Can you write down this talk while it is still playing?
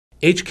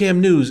HCAM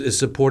News is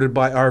supported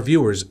by our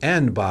viewers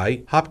and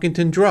by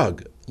Hopkinton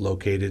Drug,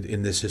 located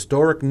in this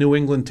historic New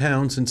England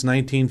town since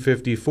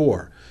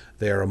 1954.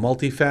 They are a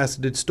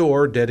multifaceted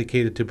store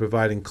dedicated to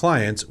providing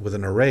clients with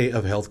an array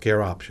of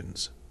healthcare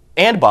options.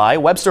 And by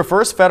Webster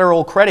First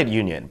Federal Credit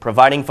Union,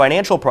 providing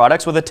financial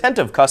products with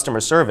attentive customer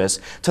service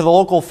to the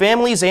local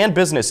families and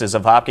businesses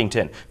of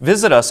Hopkinton.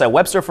 Visit us at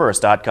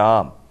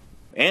websterfirst.com.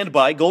 And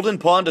by Golden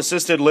Pond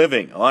Assisted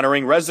Living,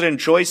 honoring resident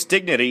choice,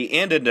 dignity,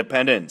 and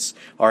independence.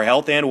 Our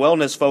health and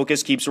wellness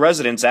focus keeps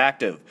residents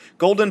active.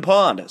 Golden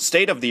Pond,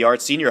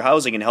 state-of-the-art senior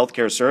housing and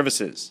healthcare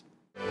services.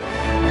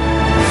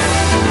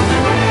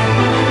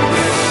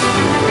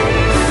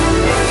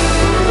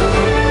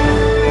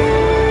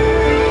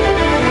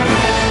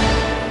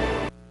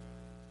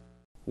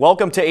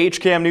 Welcome to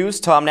HCAM News.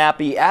 Tom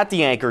Nappy at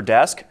the anchor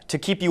desk to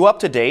keep you up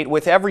to date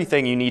with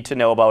everything you need to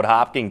know about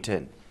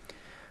Hopkinton.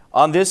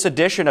 On this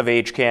edition of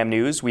HCAM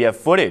News, we have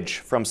footage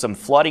from some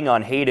flooding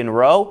on Hayden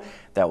Rowe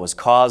that was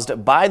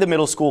caused by the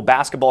middle school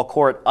basketball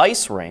court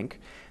Ice Rink.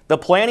 The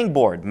planning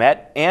board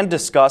met and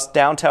discussed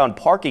downtown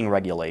parking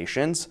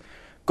regulations.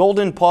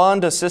 Golden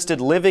Pond Assisted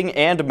Living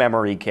and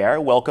Memory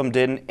Care welcomed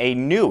in a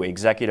new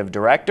executive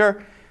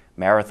director.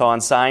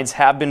 Marathon signs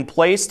have been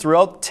placed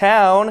throughout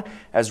town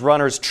as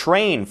runners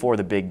train for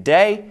the big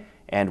day.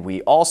 And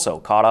we also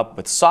caught up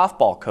with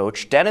softball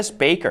coach Dennis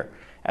Baker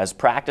as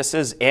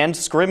practices and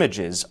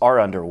scrimmages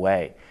are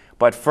underway.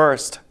 But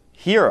first,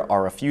 here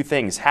are a few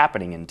things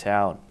happening in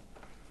town.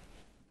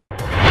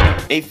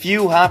 A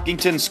few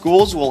Hopkinton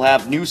schools will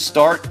have new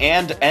start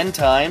and end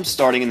times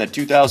starting in the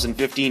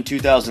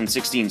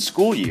 2015-2016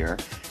 school year.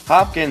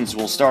 Hopkins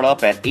will start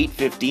up at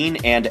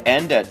 8:15 and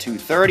end at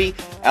 2:30.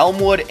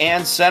 Elmwood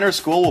and Center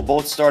School will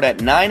both start at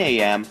 9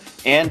 a.m.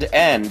 and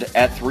end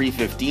at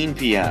 3:15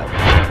 p.m.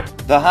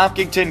 The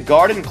Hopkinton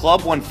Garden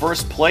Club won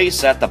first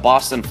place at the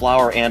Boston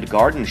Flower and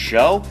Garden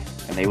Show,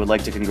 and they would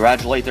like to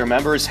congratulate their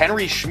members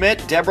Henry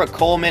Schmidt, Deborah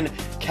Coleman,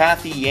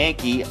 Kathy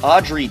Yankee,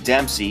 Audrey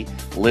Dempsey,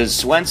 Liz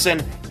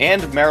Swenson,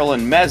 and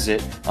Marilyn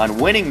Mezit on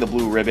winning the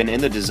blue ribbon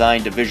in the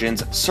Design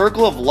Division's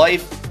Circle of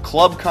Life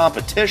Club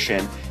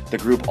Competition. The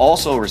group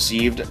also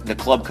received the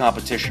Club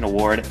Competition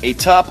Award, a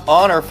top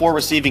honor for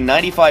receiving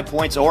 95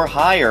 points or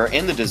higher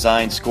in the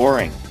design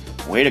scoring.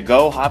 Way to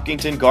go,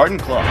 Hopkinton Garden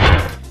Club.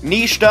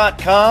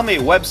 Niche.com, a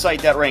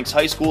website that ranks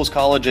high schools,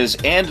 colleges,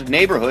 and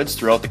neighborhoods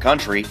throughout the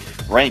country,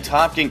 ranked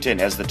Hopkinton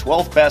as the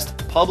 12th best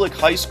public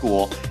high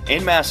school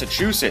in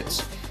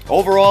Massachusetts.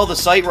 Overall, the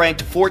site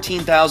ranked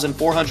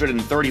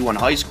 14,431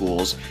 high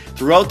schools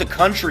throughout the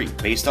country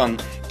based on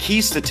key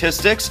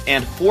statistics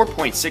and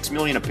 4.6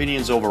 million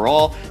opinions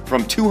overall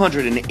from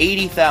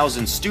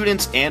 280,000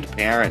 students and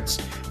parents.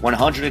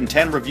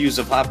 110 reviews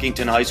of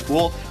Hopkinton High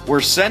School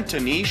were sent to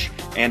Niche,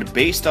 and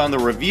based on the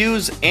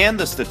reviews and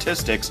the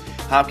statistics,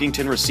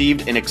 Hopkinton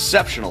received an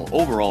exceptional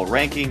overall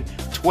ranking,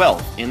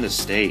 12th in the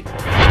state.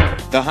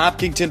 The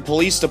Hopkinton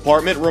Police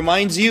Department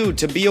reminds you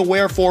to be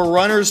aware for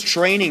runners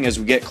training as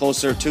we get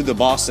closer to the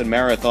Boston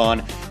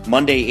Marathon.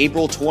 Monday,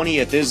 April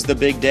 20th is the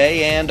big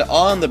day, and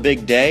on the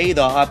big day,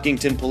 the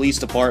Hopkinton Police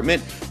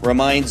Department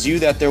reminds you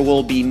that there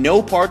will be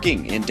no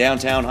parking in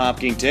downtown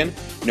Hopkinton,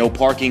 no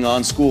parking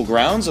on school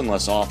grounds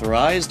unless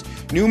authorized.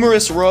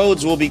 Numerous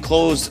roads will be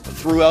closed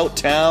throughout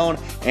town,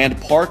 and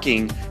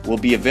parking will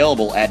be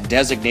available at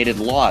designated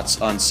lots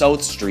on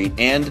South Street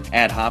and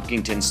at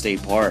Hopkinton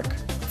State Park.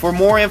 For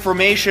more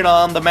information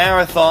on the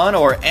marathon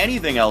or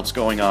anything else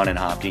going on in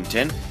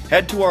Hopkinton,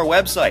 head to our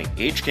website,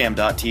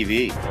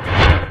 hcam.tv.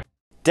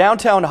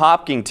 Downtown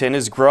Hopkinton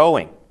is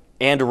growing,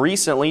 and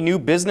recently new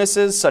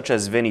businesses such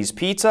as Vinny's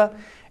Pizza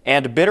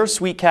and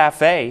Bittersweet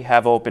Cafe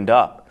have opened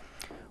up.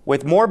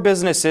 With more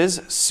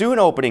businesses soon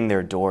opening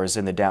their doors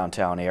in the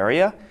downtown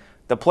area,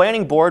 the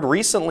planning board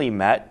recently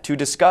met to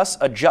discuss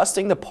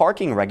adjusting the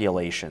parking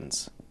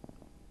regulations.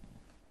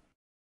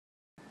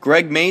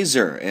 Greg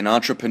Mazer, an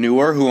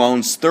entrepreneur who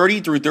owns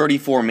 30 through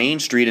 34 Main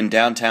Street in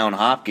downtown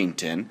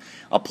Hopkinton,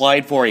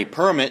 applied for a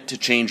permit to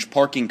change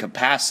parking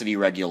capacity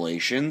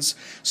regulations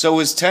so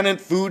his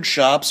tenant food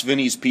shops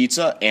Vinny's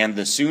Pizza and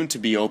the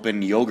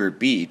soon-to-be-open Yogurt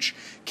Beach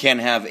can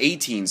have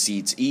 18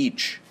 seats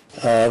each.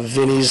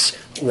 Vinny's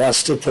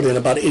wants to put in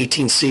about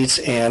 18 seats,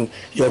 and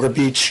Yogurt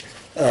Beach,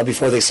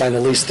 before they sign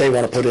the lease, they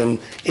want to put in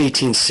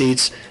 18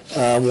 seats.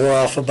 We're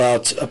off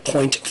about a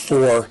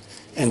 0.4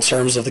 in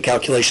terms of the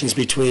calculations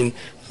between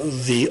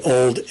the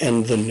old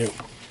and the new.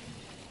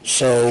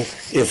 So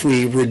if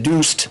we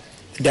reduced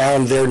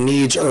down their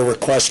needs or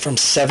requests from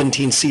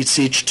 17 seats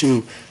each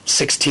to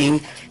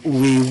 16,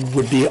 we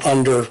would be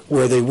under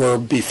where they were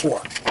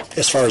before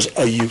as far as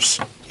a use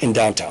in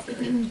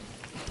downtown.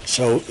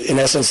 So in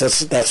essence,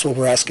 that's what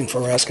we're asking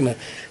for. We're asking to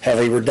have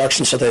a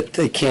reduction so that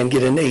they can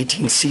get in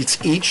 18 seats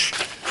each.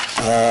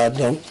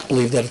 Don't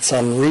believe that it's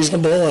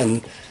unreasonable,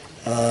 and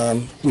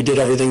we did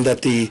everything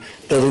that the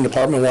building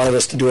department wanted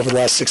us to do over the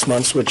last 6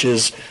 months, which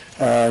is,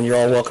 you're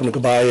all welcome to go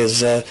by,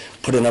 is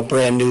put in a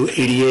brand new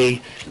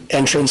ADA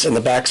entrance in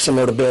the back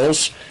similar to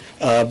Bill's,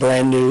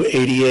 brand new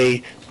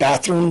ADA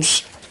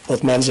bathrooms,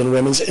 both men's and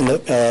women's, in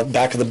the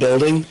back of the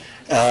building,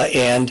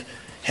 and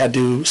had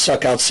to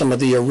suck out some of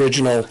the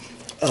original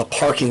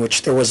parking,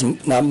 which there was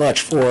not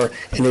much for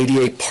an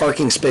ADA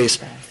parking space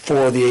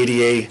for the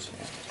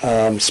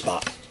ADA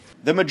spot.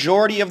 The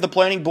majority of the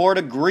planning board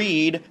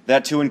agreed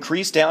that to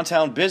increase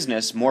downtown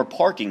business, more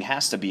parking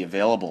has to be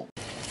available.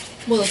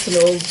 Well, it's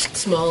an old,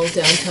 small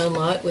downtown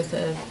lot with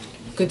a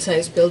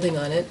good-sized building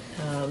on it.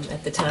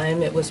 At the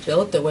time it was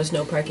built, there was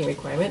no parking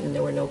requirement, and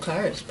there were no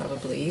cars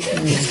probably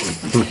either.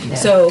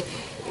 So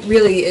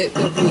really, it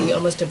would be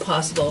almost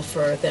impossible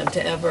for them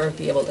to ever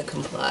be able to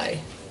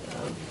comply.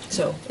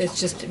 So it's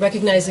just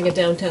recognizing a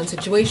downtown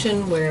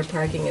situation where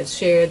parking is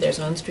shared, there's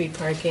on-street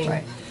parking.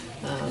 Right.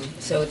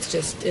 So it's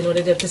just, in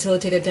order to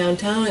facilitate a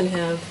downtown and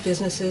have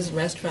businesses,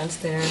 restaurants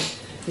there,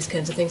 these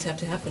kinds of things have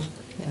to happen.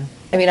 Yeah.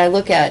 I mean, I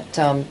look at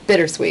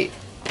Bittersweet,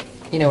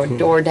 you know, a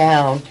door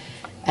down,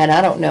 and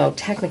I don't know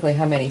technically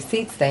how many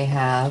seats they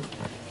have,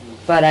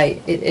 but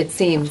it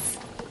seems,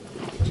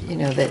 you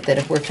know, that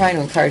if we're trying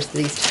to encourage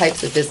these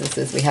types of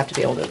businesses, we have to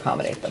be able to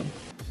accommodate them.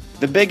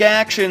 The big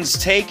actions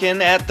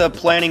taken at the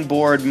planning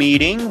board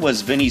meeting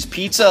was Vinny's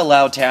Pizza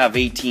allowed to have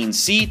 18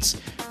 seats,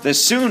 the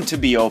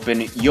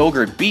soon-to-be-open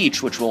Yogurt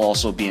Beach, which will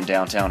also be in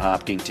downtown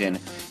Hopkinton,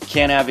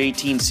 can have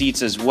 18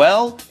 seats as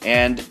well,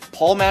 and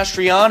Paul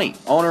Mastriani,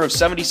 owner of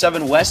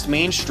 77 West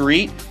Main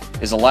Street,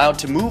 is allowed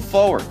to move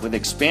forward with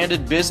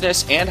expanded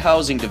business and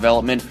housing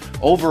development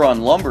over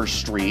on Lumber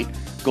Street.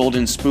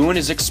 Golden Spoon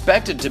is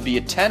expected to be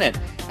a tenant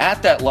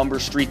at that Lumber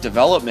Street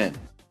development.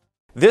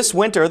 This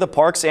winter, the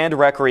Parks and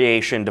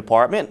Recreation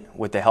Department,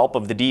 with the help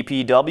of the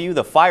DPW,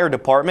 the Fire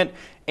Department,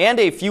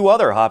 and a few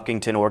other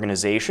Hopkinton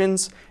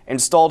organizations,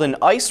 installed an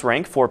ice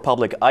rink for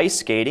public ice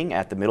skating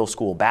at the middle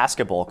school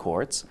basketball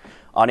courts.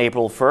 On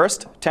April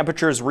 1st,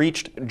 temperatures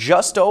reached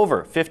just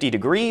over 50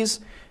 degrees,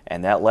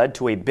 and that led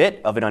to a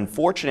bit of an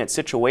unfortunate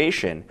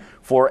situation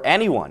for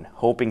anyone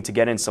hoping to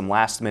get in some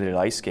last-minute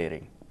ice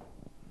skating.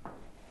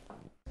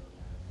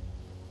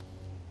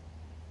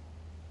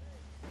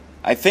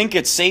 I think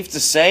it's safe to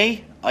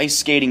say ice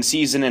skating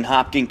season in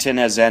Hopkinton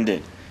has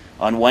ended.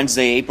 On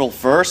Wednesday, April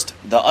 1st,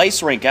 the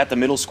ice rink at the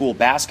middle school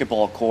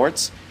basketball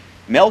courts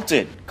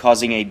melted,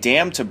 causing a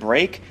dam to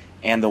break,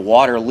 and the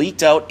water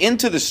leaked out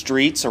into the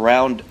streets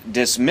around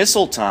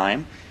dismissal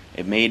time.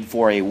 It made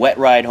for a wet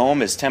ride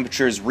home as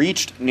temperatures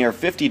reached near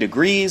 50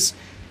 degrees.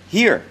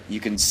 Here, you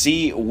can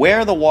see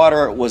where the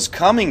water was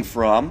coming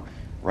from,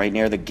 right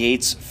near the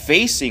gates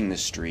facing the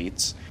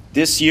streets.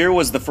 This year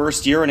was the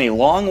first year in a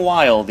long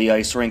while the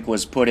ice rink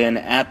was put in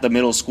at the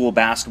middle school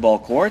basketball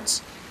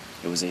courts.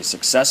 It was a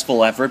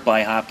successful effort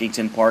by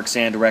Hopkinton Parks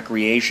and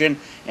Recreation,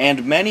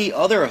 and many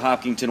other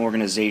Hopkinton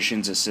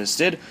organizations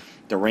assisted.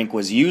 The rink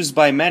was used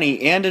by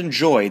many and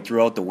enjoyed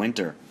throughout the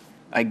winter.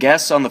 I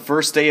guess on the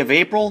first day of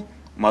April,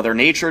 Mother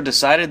Nature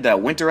decided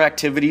that winter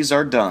activities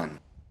are done.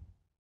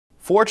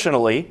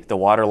 Fortunately, the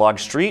waterlogged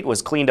street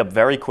was cleaned up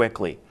very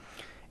quickly.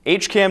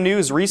 HCAM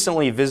News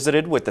recently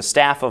visited with the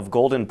staff of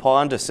Golden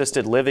Pond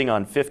Assisted Living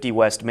on 50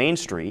 West Main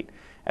Street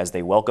as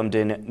they welcomed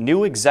in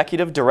new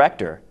executive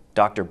director,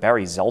 Dr.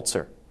 Barry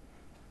Zeltzer.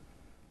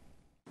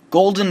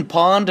 Golden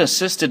Pond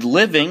Assisted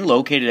Living,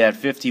 located at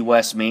 50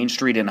 West Main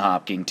Street in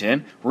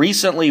Hopkinton,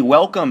 recently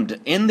welcomed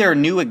in their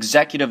new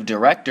executive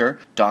director,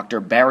 Dr.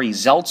 Barry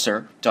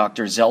Zeltzer.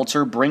 Dr.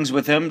 Zeltzer brings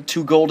with him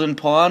to Golden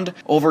Pond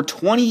over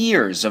 20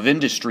 years of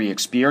industry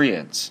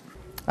experience.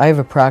 I have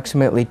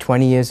approximately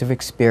 20 years of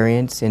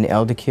experience in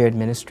elder care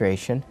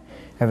administration.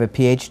 I have a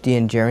PhD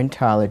in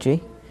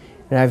gerontology,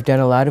 and I've done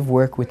a lot of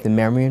work with the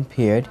memory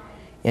impaired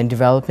in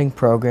developing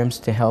programs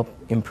to help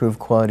improve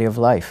quality of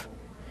life.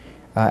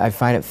 I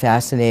find it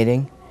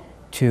fascinating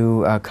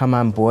to come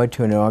on board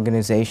to an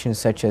organization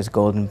such as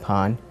Golden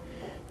Pond,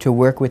 to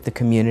work with the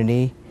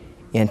community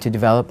and to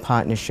develop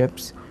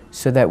partnerships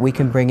so that we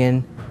can bring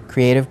in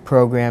creative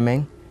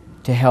programming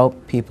to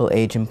help people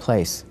age in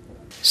place.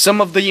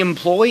 Some of the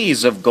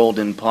employees of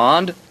Golden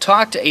Pond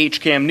talked to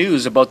HCAM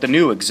News about the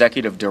new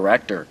executive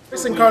director.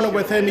 First encounter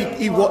with him,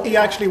 he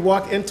actually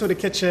walked into the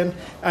kitchen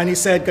and he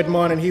said good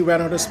morning. He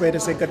went out his way to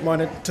say good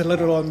morning to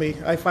little old me.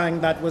 I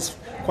find that was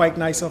quite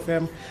nice of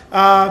him.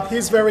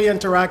 He's very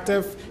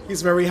interactive.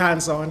 He's very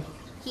hands-on.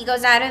 He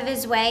goes out of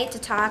his way to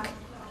talk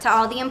to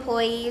all the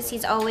employees.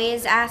 He's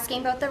always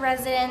asking about the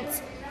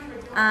residents.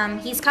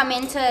 He's come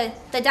into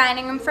the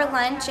dining room for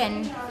lunch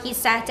and he's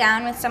sat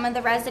down with some of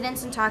the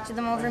residents and talked to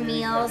them over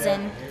meals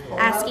and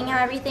asking how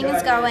everything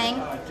is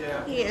going.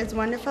 He is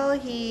wonderful.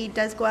 He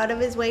does go out of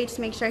his way to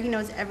make sure he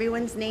knows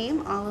everyone's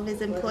name, all of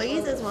his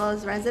employees as well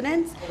as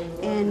residents,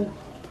 and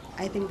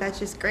I think that's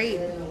just great.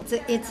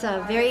 It's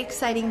a very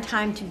exciting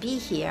time to be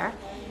here.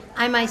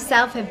 I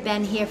myself have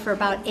been here for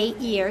about 8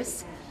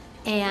 years,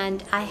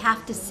 and I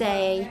have to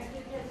say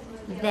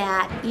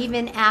that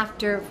even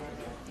after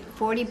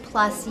 40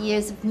 plus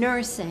years of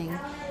nursing,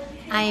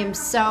 I am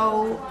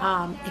so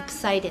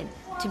excited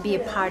to be a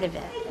part of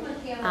it.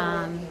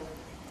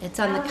 It's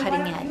on the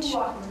cutting edge.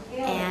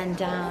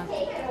 And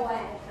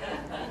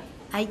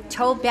I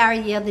told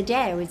Barry the other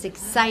day, I was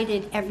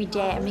excited every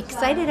day. I'm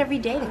excited every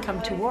day to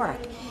come to work.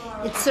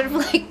 It's sort of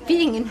like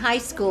being in high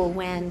school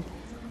when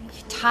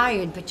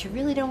tired, but you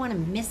really don't want to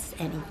miss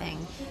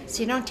anything,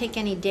 so you don't take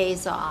any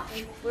days off.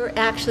 We're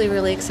actually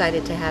really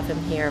excited to have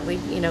him here.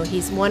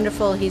 He's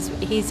wonderful.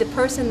 He's a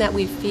person that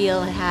we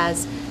feel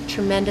has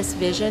tremendous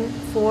vision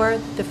for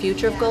the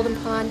future of Golden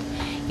Pond.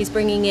 He's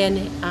bringing in,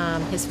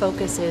 his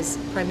focus is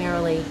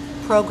primarily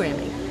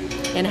programming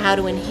and how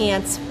to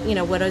enhance,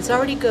 what is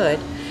already good,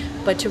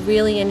 but to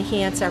really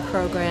enhance our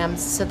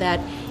programs so that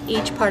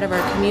each part of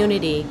our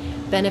community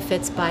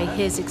benefits by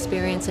his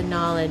experience and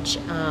knowledge,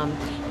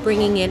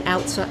 bringing in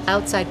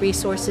outside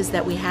resources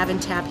that we haven't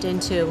tapped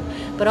into,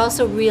 but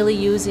also really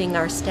using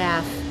our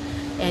staff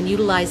and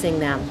utilizing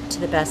them to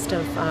the best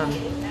of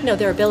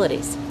their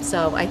abilities.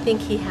 So I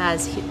think he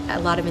has a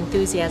lot of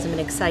enthusiasm and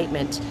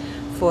excitement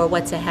for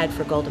what's ahead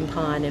for Golden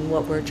Pond and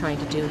what we're trying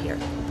to do here.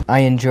 I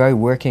enjoy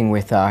working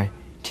with our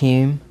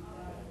team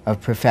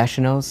of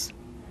professionals.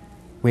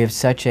 We have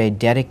such a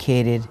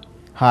dedicated,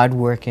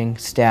 hard-working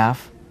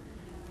staff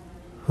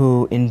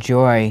who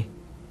enjoy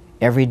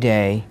every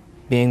day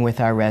being with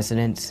our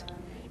residents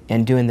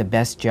and doing the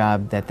best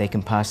job that they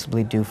can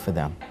possibly do for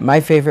them.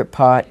 My favorite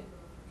part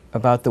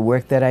about the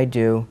work that I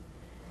do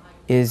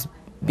is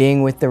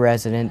being with the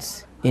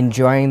residents,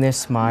 enjoying their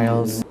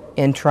smiles,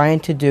 and trying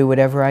to do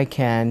whatever I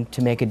can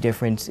to make a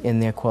difference in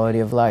their quality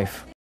of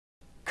life.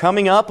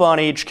 Coming up on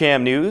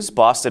HCAM News,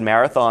 Boston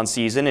Marathon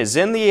season is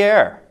in the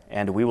air,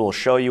 and we will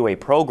show you a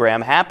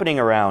program happening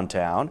around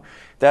town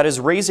that is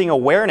raising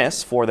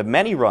awareness for the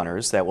many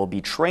runners that will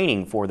be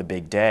training for the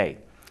big day.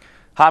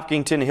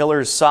 Hopkinton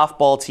Hillers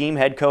softball team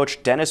head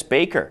coach Dennis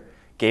Baker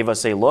gave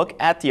us a look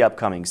at the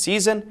upcoming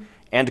season,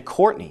 and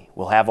Courtney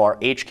will have our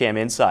HCAM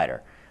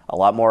Insider. A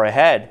lot more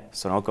ahead,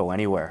 so don't go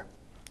anywhere.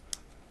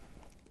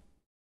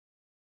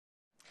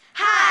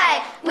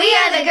 Hi, we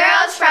are the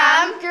girls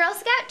from Girl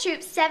Scout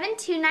Troop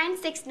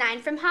 72969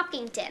 from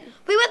Hopkinton.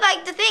 We would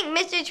like to thank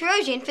Mr.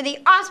 Trojan for the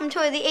awesome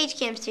tour of the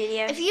HCAM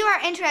studio. If you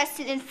are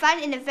interested in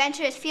fun and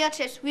adventurous field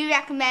trips, we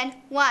recommend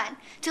 1.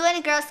 Join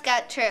a Girl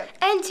Scout troop.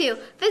 And 2.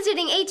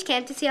 Visiting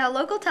HCAM to see how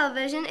local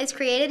television is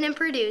created and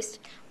produced.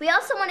 We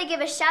also want to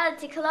give a shout out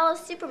to Colello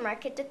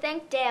Supermarket to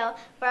thank Dale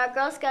for our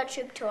Girl Scout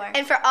troop tour.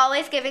 And for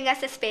always giving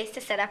us a space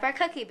to set up our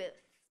cookie booth.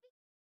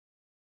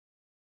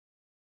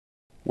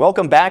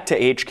 Welcome back to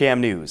HCAM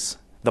News.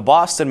 The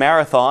Boston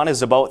Marathon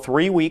is about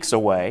 3 weeks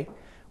away.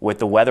 With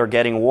the weather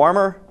getting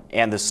warmer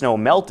and the snow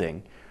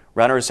melting,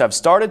 runners have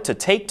started to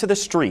take to the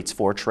streets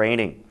for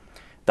training.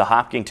 The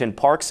Hopkinton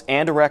Parks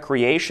and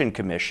Recreation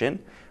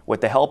Commission,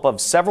 with the help of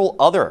several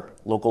other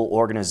local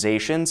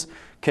organizations,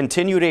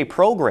 continued a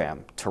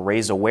program to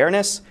raise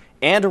awareness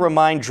and to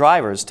remind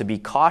drivers to be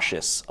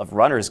cautious of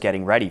runners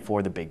getting ready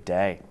for the big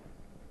day.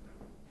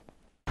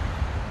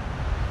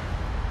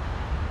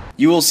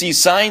 You will see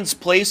signs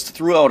placed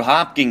throughout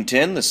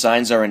Hopkinton. The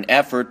signs are an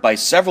effort by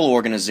several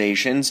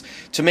organizations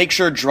to make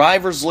sure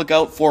drivers look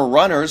out for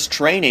runners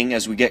training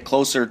as we get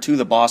closer to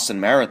the Boston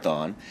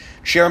Marathon.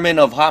 Chairman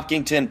of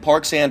Hopkinton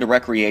Parks and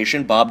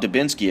Recreation, Bob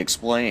Dubinsky,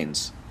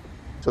 explains.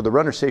 So the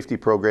Runner Safety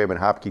Program in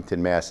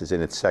Hopkinton, Mass. Is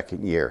in its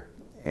second year,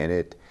 and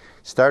it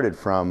started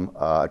from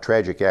a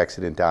tragic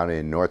accident down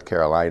in North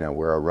Carolina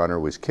where a runner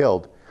was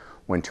killed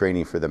when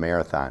training for the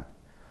marathon.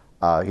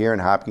 Here in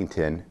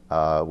Hopkinton,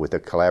 with a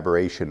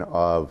collaboration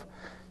of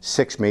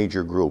 6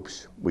 major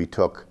groups, we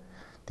took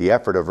the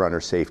effort of runner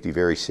safety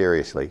very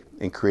seriously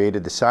and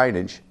created the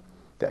signage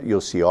that you'll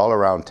see all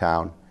around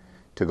town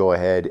to go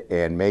ahead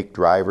and make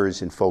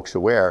drivers and folks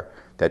aware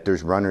that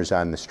there's runners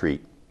on the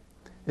street.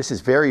 This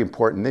is very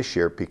important this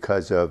year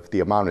because of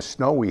the amount of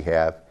snow we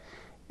have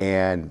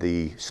and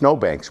the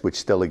snowbanks which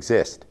still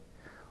exist,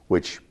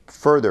 which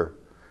further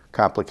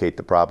complicate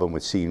the problem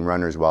with seeing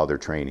runners while they're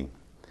training.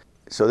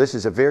 So this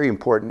is a very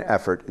important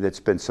effort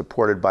that's been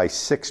supported by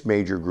 6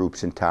 major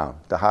groups in town: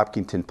 the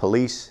Hopkinton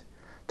Police,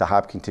 the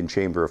Hopkinton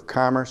Chamber of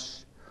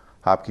Commerce,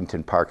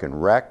 Hopkinton Park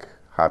and Rec,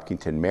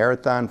 Hopkinton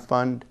Marathon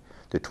Fund,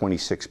 the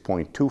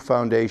 26.2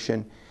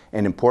 Foundation,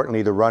 and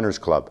importantly the Runners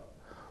Club,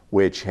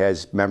 which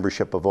has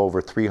membership of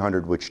over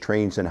 300, which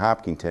trains in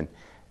Hopkinton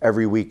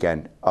every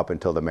weekend up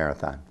until the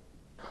marathon.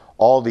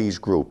 All these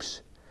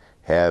groups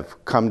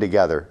have come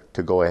together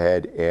to go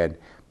ahead and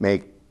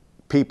make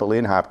people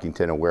in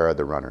Hopkinton aware of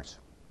the runners.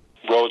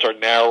 Roads are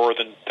narrower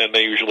than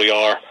they usually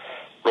are.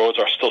 Roads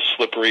are still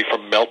slippery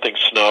from melting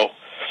snow.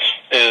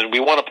 And we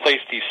want to place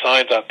these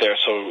signs out there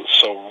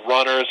so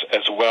runners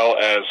as well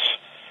as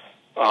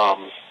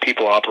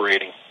people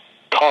operating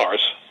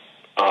cars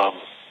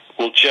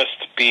will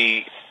just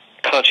be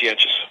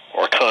conscientious,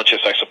 or conscious,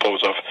 I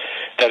suppose, of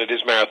that it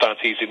is marathon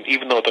season,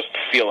 even though it doesn't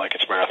feel like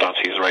it's marathon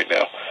season right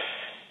now.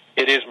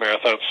 It is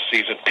marathon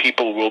season.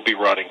 People will be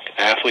running.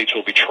 Athletes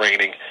will be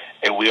training,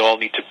 and we all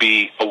need to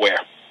be aware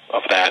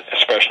of that,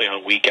 especially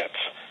on weekends.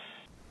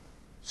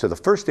 So the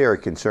first area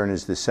of concern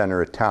is the center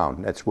of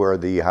town. That's where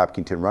the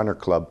Hopkinton Runner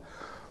Club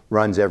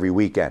runs every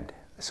weekend.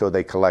 So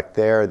they collect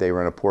there. They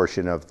run a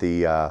portion of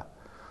the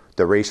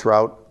race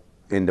route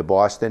into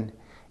Boston.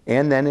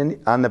 And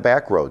then on the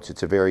back roads,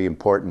 it's a very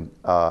important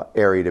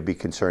area to be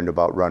concerned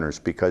about runners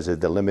because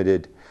of the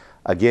limited,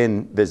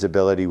 again,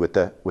 visibility with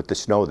the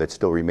snow that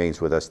still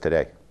remains with us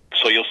today.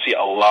 So you'll see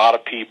a lot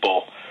of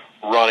people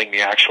running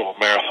the actual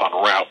marathon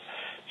route.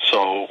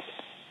 So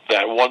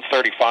that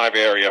 135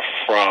 area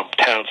from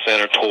Town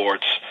Center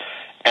towards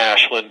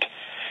Ashland,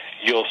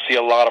 you'll see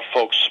a lot of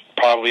folks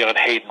probably on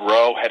Hayden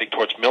Rowe heading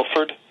towards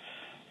Milford,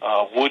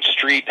 Wood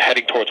Street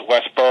heading towards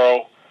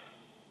Westboro,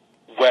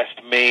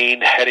 West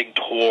Main heading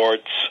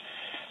towards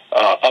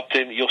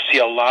Upton. You'll see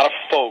a lot of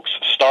folks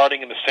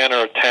starting in the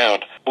center of town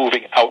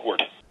moving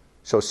outward.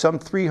 So some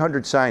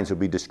 300 signs will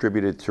be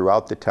distributed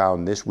throughout the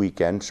town this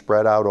weekend,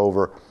 spread out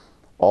over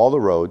all the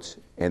roads,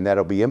 and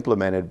that'll be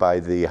implemented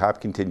by the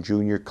Hopkinton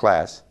Junior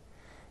class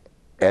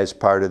as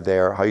part of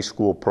their high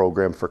school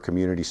program for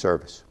community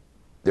service.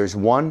 There's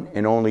one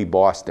and only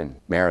Boston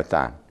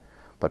Marathon,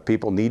 but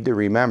people need to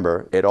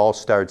remember it all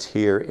starts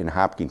here in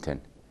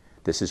Hopkinton.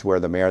 This is where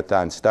the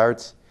marathon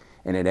starts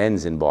and it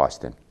ends in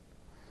Boston.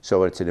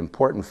 So it's an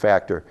important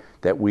factor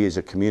that we as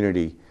a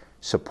community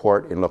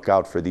support and look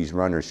out for these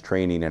runners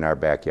training in our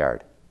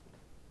backyard.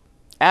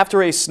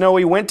 After a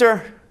snowy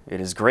winter, it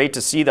is great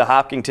to see the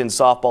Hopkinton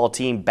softball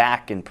team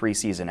back in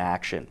preseason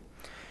action.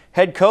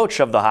 Head coach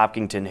of the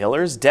Hopkinton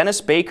Hillers, Dennis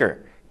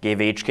Baker, gave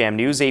HCAM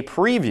News a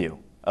preview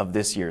of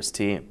this year's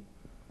team.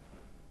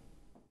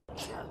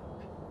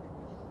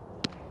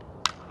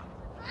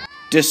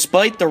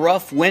 Despite the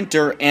rough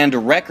winter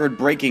and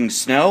record-breaking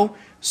snow,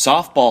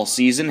 softball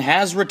season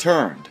has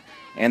returned,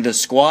 and the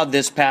squad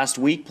this past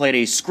week played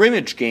a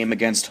scrimmage game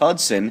against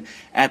Hudson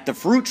at the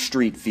Fruit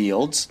Street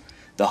Fields.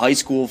 The high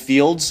school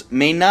fields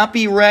may not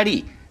be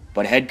ready,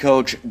 but head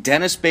coach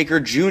Dennis Baker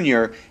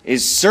Jr.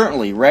 is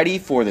certainly ready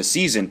for the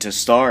season to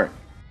start.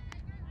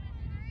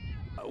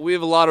 We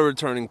have a lot of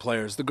returning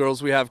players. The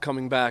girls we have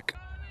coming back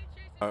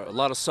are a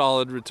lot of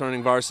solid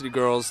returning varsity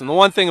girls. And the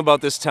one thing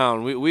about this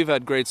town, we've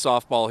had great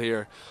softball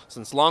here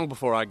since long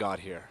before I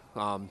got here.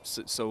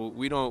 So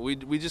we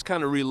just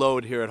kind of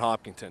reload here at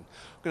Hopkinton.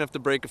 We're gonna have to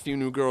break a few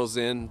new girls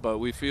in, but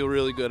we feel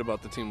really good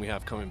about the team we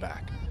have coming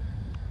back.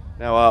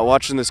 Now,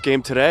 watching this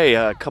game today,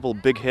 a couple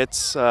big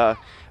hits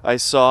I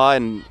saw,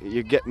 and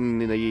you're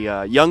getting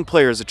the young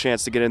players a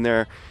chance to get in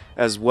there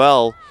as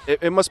well.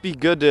 It must be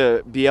good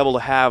to be able to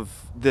have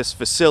this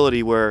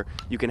facility where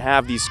you can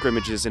have these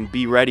scrimmages and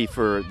be ready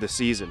for the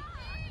season.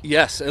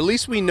 Yes, at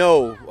least we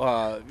know,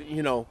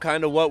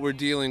 kind of what we're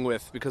dealing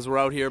with because we're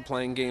out here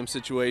playing game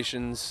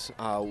situations.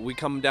 We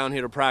come down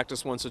here to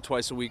practice once or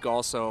twice a week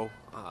also.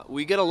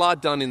 We get a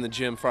lot done in the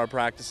gym for our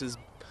practices,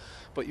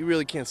 but you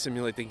really can't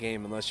simulate the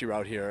game unless you're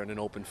out here in an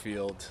open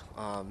field,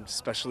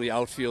 especially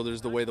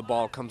outfielders, the way the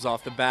ball comes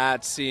off the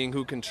bat, seeing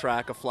who can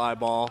track a fly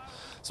ball.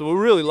 So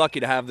we're really lucky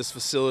to have this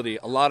facility.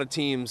 A lot of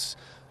teams,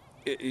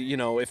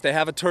 if they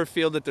have a turf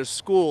field at their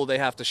school, they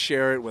have to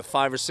share it with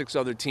 5 or 6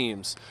 other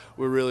teams.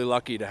 We're really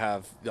lucky to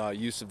have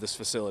use of this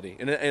facility,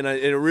 and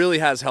it really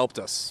has helped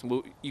us.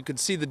 You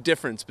could see the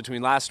difference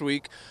between last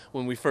week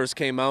when we first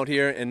came out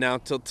here and now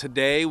till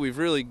today. We've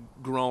really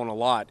grown a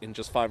lot in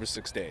just 5 or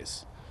 6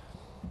 days.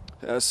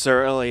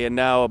 Certainly, and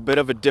now a bit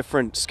of a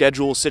different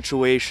schedule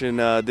situation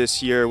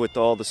this year with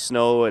all the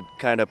snow. It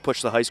kind of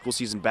pushed the high school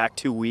season back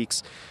 2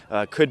 weeks.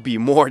 Could be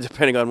more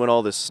depending on when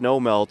all this snow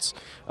melts.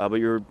 But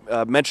you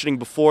were mentioning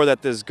before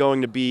that there's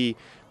going to be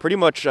pretty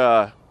much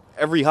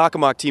every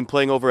Hockomock team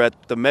playing over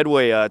at the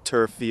Medway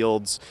turf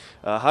fields.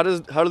 How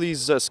do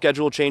these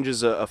schedule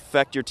changes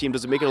affect your team?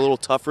 Does it make it a little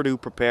tougher to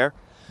prepare?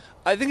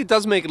 I think it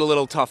does make it a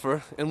little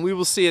tougher, and we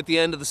will see at the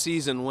end of the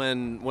season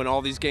when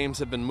all these games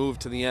have been moved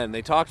to the end.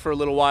 They talked for a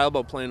little while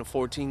about playing a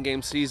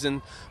 14-game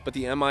season, but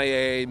the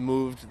MIA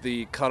moved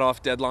the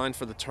cutoff deadline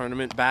for the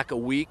tournament back a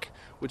week,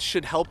 which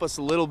should help us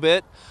a little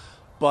bit.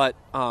 But,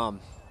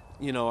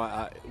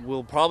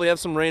 we'll probably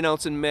have some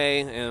rainouts in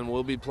May, and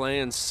we'll be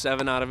playing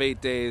 7 out of 8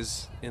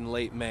 days in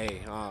late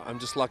May. I'm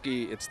just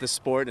lucky it's this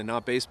sport and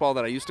not baseball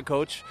that I used to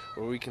coach,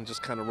 where we can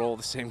just kind of roll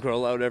the same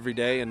girl out every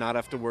day and not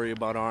have to worry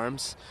about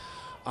arms.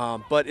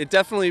 But it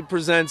definitely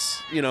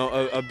presents,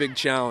 a big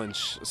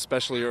challenge,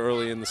 especially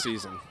early in the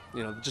season.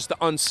 Just the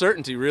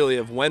uncertainty, really,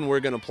 of when we're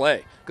going to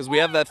play. Because we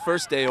have that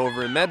first day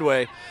over in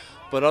Medway,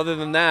 but other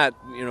than that,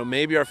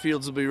 maybe our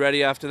fields will be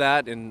ready after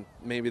that, and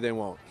maybe they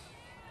won't.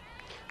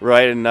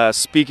 Right, and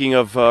speaking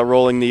of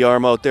rolling the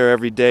arm out there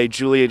every day,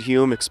 Juliet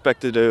Hume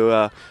expected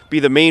to be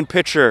the main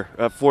pitcher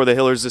for the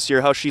Hillers this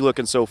year. How's she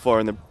looking so far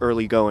in the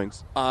early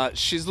goings?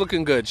 She's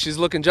looking good. She's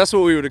looking just what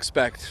we would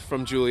expect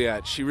from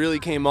Juliet. She really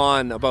came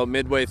on about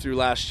midway through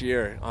last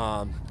year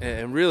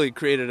and really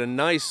created a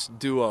nice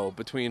duo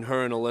between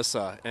her and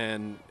Alyssa.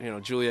 And,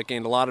 Juliet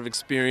gained a lot of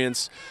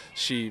experience.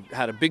 She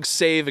had a big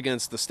save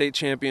against the state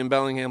champion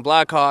Bellingham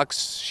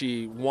Blackhawks.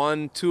 She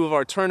won 2 of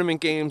our tournament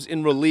games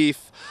in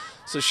relief.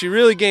 So she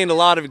really gained a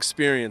lot of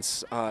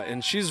experience,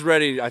 and she's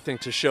ready, I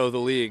think, to show the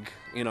league,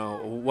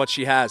 what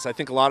she has. I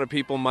think a lot of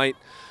people might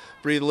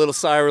breathe a little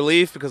sigh of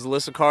relief because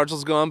Alyssa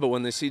Cardgill's gone, but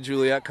when they see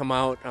Juliet come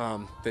out,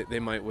 they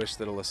might wish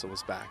that Alyssa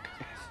was back.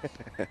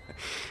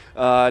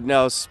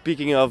 Now,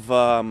 speaking of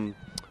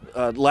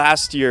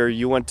last year,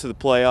 you went to the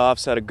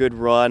playoffs, had a good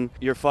run.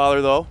 Your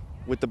father, though,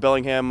 with the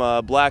Bellingham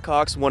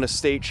Blackhawks, won a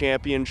state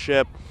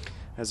championship.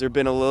 Has there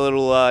been a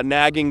little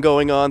nagging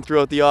going on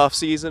throughout the off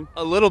season?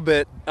 A little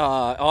bit.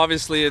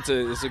 Obviously, it's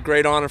a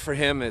great honor for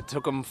him. It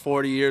took him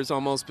 40 years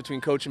almost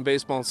between coaching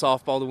baseball and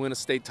softball to win a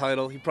state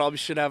title. He probably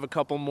should have a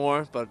couple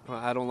more, but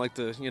I don't like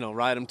to,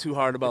 ride him too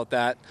hard about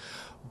that.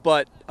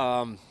 But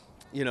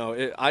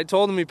I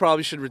told him he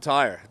probably should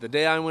retire. The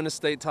day I win a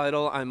state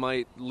title, I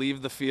might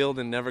leave the field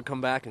and never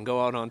come back and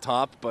go out on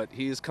top. But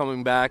he is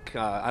coming back.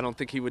 I don't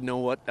think he would know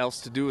what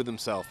else to do with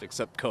himself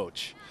except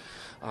coach.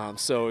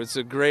 So it's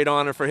a great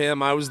honor for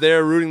him. I was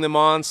there rooting them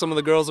on. Some of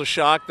the girls are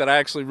shocked that I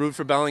actually root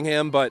for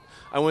Bellingham, but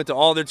I went to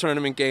all their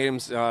tournament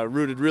games,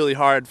 rooted really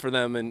hard for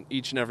them in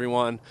each and every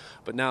one.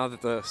 But now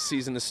that the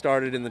season has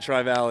started in the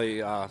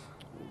Tri-Valley,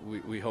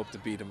 we hope to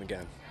beat them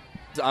again.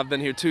 I've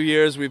been here 2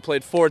 years. We've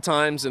played 4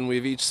 times, and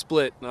we've each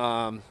split,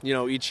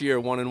 each year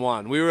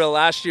 1-1. We were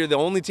last year the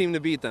only team to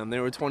beat them.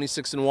 They were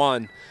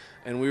 26-1,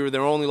 and we were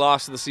their only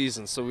loss of the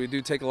season. So we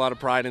do take a lot of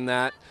pride in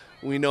that.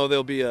 We know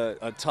there'll be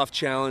a tough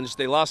challenge.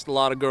 They lost a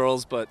lot of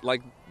girls, but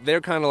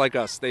they're kind of like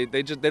us. They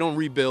don't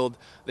rebuild,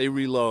 they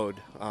reload.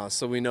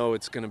 So we know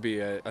it's going to be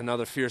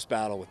another fierce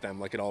battle with them,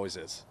 like it always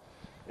is.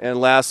 And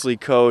lastly,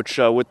 Coach,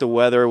 with the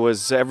weather,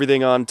 was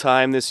everything on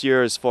time this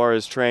year as far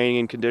as training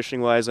and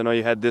conditioning wise? I know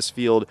you had this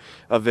field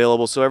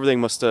available, so everything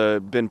must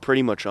have been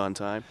pretty much on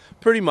time.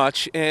 Pretty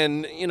much,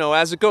 and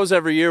as it goes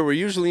every year, we're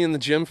usually in the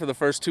gym for the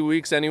first 2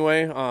 weeks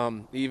anyway.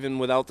 Even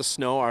without the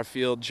snow, our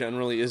field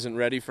generally isn't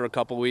ready for a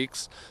couple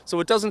weeks,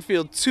 so it doesn't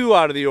feel too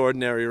out of the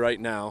ordinary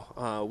right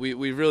now.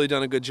 We've really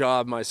done a good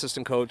job. My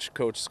assistant coach,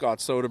 Coach Scott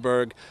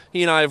Soderberg,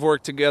 he and I have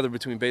worked together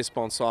between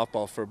baseball and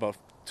softball for about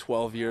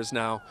 12 years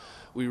now.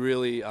 We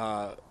really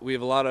we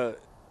have a lot of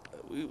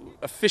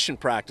efficient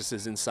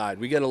practices inside.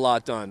 We get a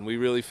lot done. We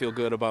really feel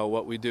good about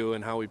what we do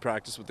and how we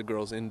practice with the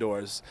girls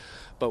indoors.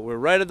 But we're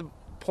right at the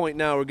point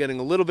now we're getting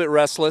a little bit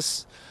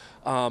restless.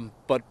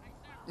 But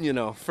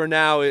for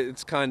now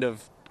it's kind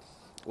of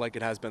like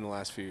it has been the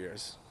last few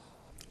years.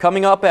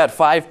 Coming up at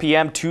 5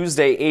 p.m.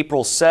 Tuesday,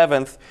 April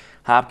 7th,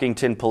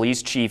 Hopkinton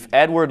Police Chief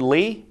Edward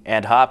Lee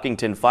and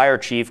Hopkinton Fire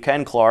Chief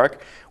Ken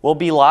Clark will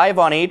be live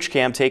on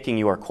HCAM taking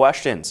your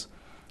questions.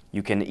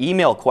 You can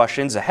email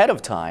questions ahead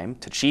of time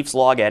to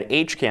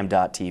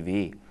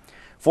chiefslog@hcam.tv.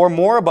 For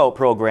more about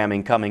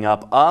programming coming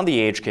up on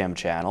the HCAM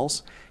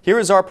channels, here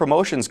is our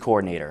promotions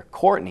coordinator,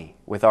 Courtney,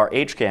 with our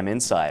HCAM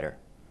Insider.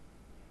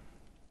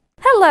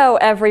 Hello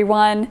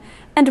everyone,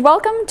 and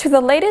welcome to the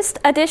latest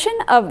edition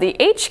of the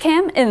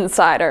HCAM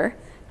Insider.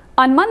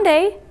 On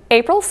Monday,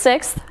 April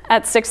 6th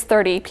at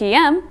 6:30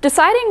 p.m.,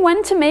 deciding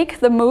when to make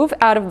the move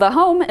out of the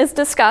home is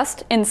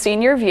discussed in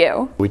Senior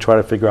View. We try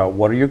to figure out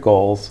what are your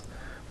goals,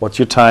 what's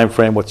your time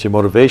frame, what's your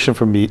motivation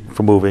for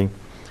moving,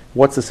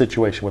 what's the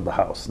situation with the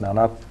house.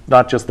 Now,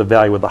 not just the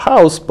value of the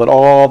house, but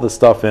all the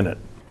stuff in it.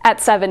 At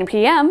 7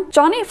 p.m.,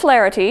 Johnny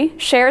Flaherty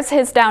shares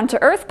his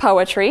down-to-earth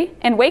poetry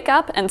in Wake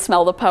Up and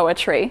Smell the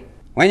Poetry.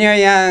 When you're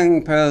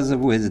young, pearls of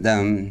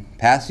wisdom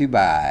pass you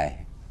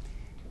by.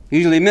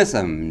 Usually miss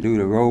them due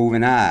to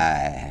roving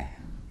eye.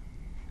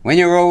 When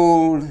you're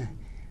old,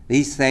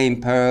 these same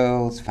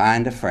pearls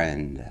find a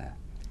friend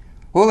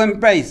who'll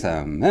embrace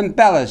them,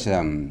 embellish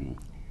them,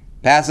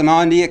 pass them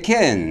on to your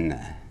kin.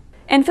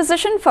 In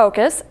Physician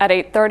Focus at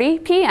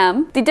 8:30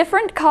 p.m., the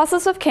different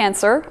causes of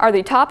cancer are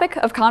the topic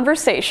of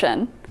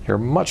conversation. You're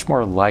much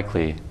more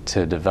likely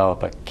to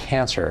develop a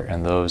cancer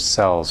in those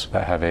cells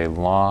that have a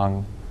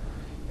long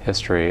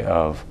history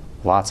of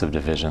lots of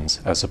divisions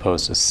as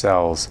opposed to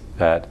cells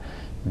that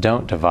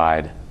don't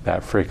divide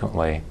that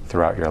frequently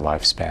throughout your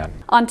lifespan.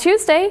 On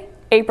Tuesday,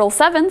 April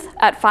 7th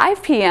at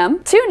 5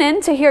 p.m., tune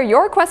in to hear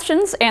your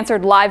questions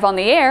answered live on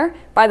the air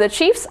by the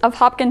Chiefs of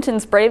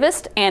Hopkinton's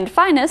bravest and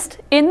finest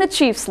in the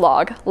Chiefs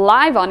Log,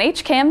 live on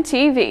HCAM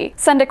TV.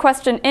 Send a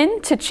question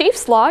in to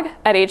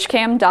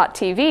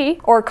chiefslog@hcam.tv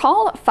or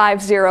call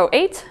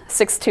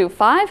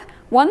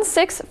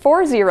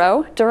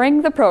 508-625-1640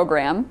 during the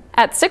program.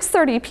 At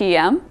 6:30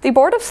 p.m., the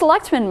Board of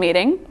Selectmen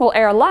meeting will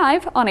air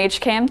live on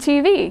HCAM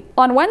TV.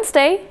 On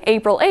Wednesday,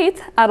 April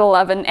 8th at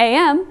 11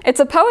 a.m., it's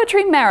a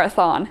poetry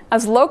marathon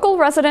as local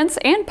residents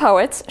and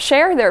poets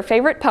share their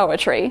favorite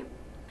poetry.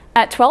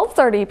 At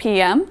 12:30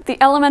 p.m., the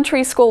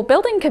Elementary School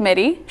Building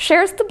Committee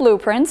shares the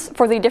blueprints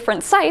for the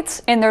different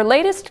sites in their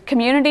latest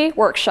community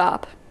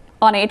workshop.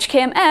 On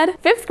HCAM Ed,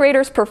 5th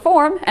graders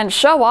perform and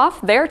show off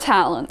their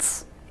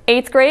talents.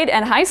 8th grade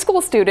and high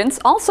school students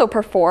also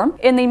perform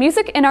in the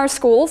Music in Our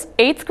School's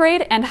 8th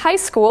grade and high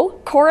school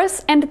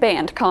chorus and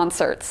band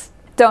concerts.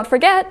 Don't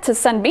forget to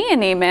send me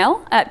an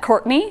email at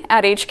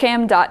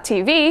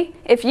courtney@hcam.tv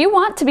if you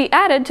want to be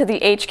added to the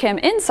HCAM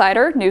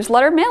Insider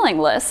newsletter mailing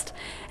list.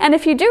 And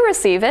if you do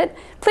receive it,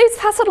 please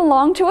pass it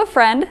along to a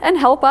friend and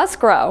help us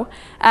grow.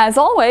 As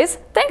always,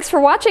 thanks for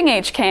watching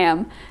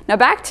HCAM. Now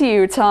back to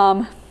you,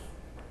 Tom.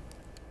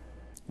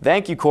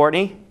 Thank you,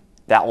 Courtney.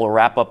 That will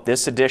wrap up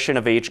this edition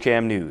of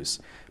HCAM News.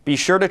 Be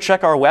sure to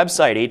check our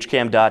website,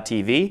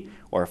 hcam.tv,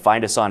 or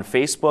find us on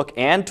Facebook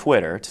and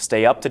Twitter to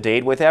stay up to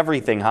date with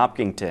everything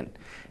Hopkinton,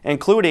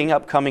 including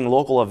upcoming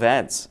local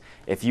events.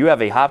 If you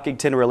have a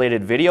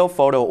Hopkinton-related video,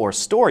 photo, or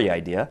story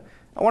idea,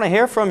 I want to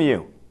hear from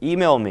you.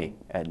 email me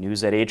at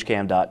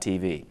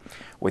news@hcam.tv.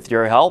 With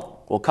your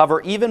help, we'll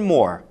cover even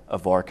more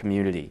of our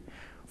community.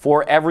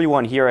 For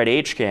everyone here at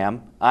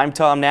HCAM, I'm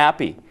Tom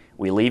Nappy.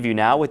 We leave you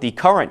now with the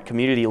current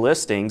community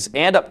listings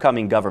and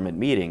upcoming government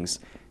meetings.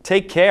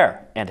 Take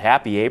care and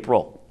happy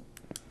April.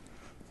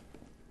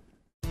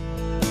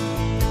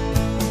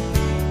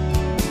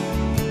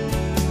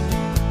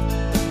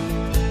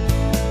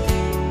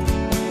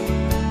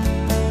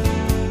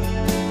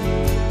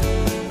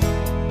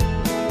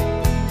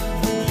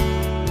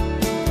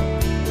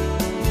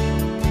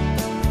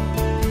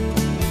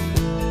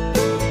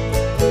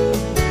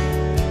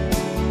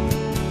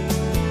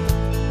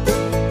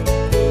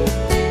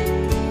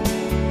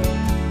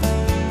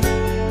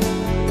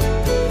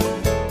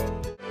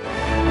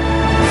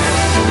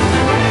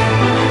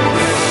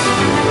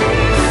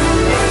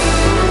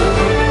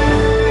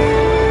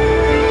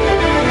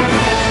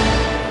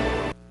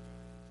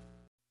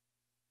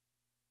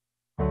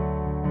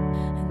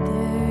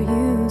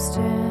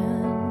 Stand